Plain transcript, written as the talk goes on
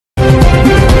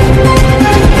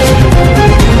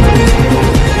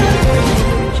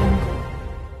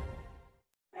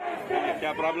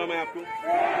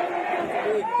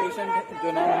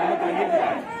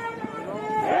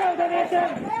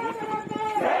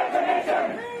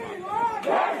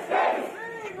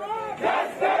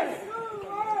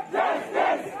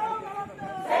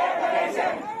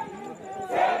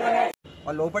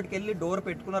లోపలికి వెళ్ళి డోర్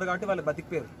పెట్టుకున్నారు కాబట్టి వాళ్ళు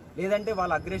బతికిపోయారు. లేదంటే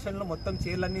వాళ్ళ అగ్రెషన్ లో మొత్తం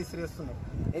చైర్లన్నీ ఇసిరేస్తున్నాయి.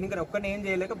 నేను ఇక్కడ ఒక్కనే ఏం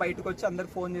చేయలేక బయటకు వచ్చి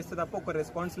అందరికి ఫోన్ చేస్తే తప్ప ఒక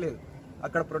రెస్పాన్స్ లేదు.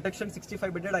 అక్కడ ప్రొటెక్షన్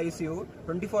 65 బెడెడ్ ఐసీయూ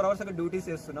 24 అవర్స్ అక్కడ డ్యూటీస్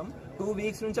చేస్తున్నాం. 2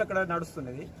 వీక్స్ నుంచి అక్కడ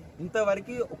నడుస్తున్నది.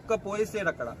 ఇంతవరకు ఒక్క పోలీస్ లేడు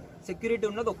అక్కడ. సెక్యూరిటీ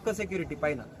ఉన్నది ఒక్క సెక్యూరిటీ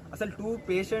పైన. అసలు 2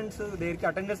 పేషెంట్స్ దగ్గరికి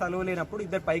అటెండర్స్ అలవ్ లేనప్పుడు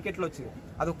 2 పైకెట్లు వచ్చారు.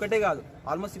 అది ఒక్కటే కాదు,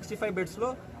 ఆల్మోస్ట్ 65 బెడ్స్ లో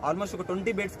ఆల్మోస్ట్ ఒక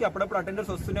 20 బెడ్స్ కి అప్పుడప్పుడు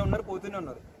అటెండర్స్ వస్తూనే ఉన్నారు, పోతూనే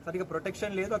ఉన్నారు. సరిగ్గా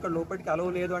ప్రొటెక్షన్ లేదు, అక్కడ లోపలికి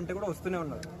అలవ్ లేదు అంటే కూడా వస్తూనే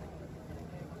ఉన్నారు.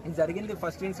 ఇది జరిగింది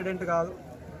ఫస్ట్ ఇన్సిడెంట్ కాదు.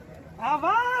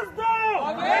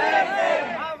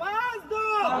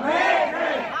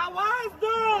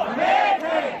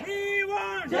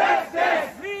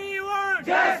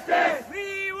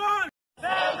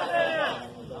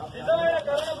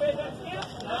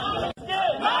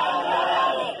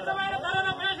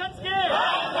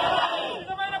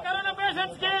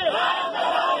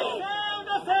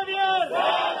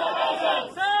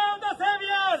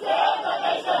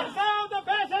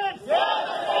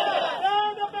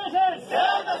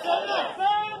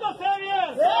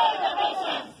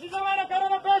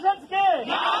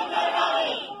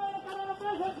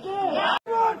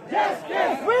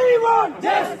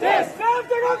 Justice! Save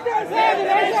the doctors! Save the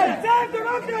nation! Save the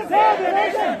doctors! Save the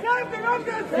nation! Save the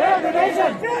doctors! Save the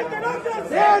nation! Save the doctors!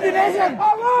 Save the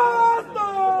nation!